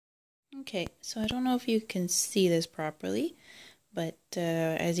Okay, so I don't know if you can see this properly, but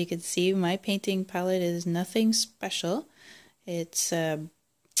as you can see, my painting palette is nothing special. It's about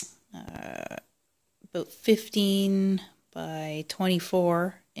 15 by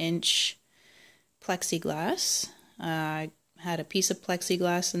 24 inch plexiglass. I had a piece of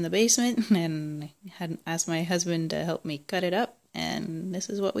plexiglass in the basement and had asked my husband to help me cut it up, and this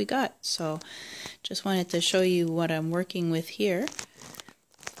is what we got. So just wanted to show you what I'm working with here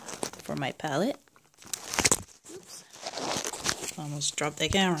for my palette. Oops. Almost dropped the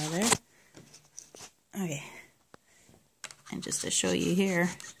camera there. Okay. And just to show you here,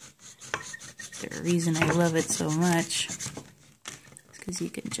 the reason I love it so much is because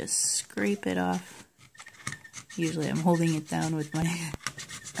you can just scrape it off. Usually I'm holding it down with my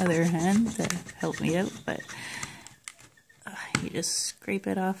other hand to help me out, but you just scrape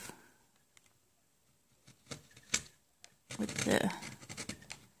it off with the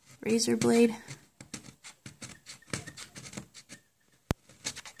razor blade.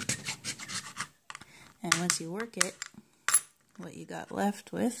 And once you work it, what you got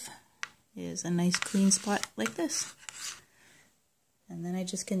left with is a nice clean spot like this. And then I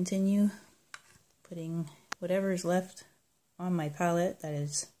just continue putting whatever's left on my palette that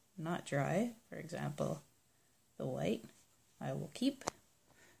is not dry. For example, the white I will keep,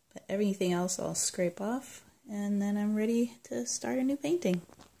 but everything else I'll scrape off, and then I'm ready to start a new painting.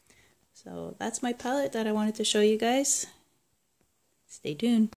 So that's my palette that I wanted to show you guys. Stay tuned.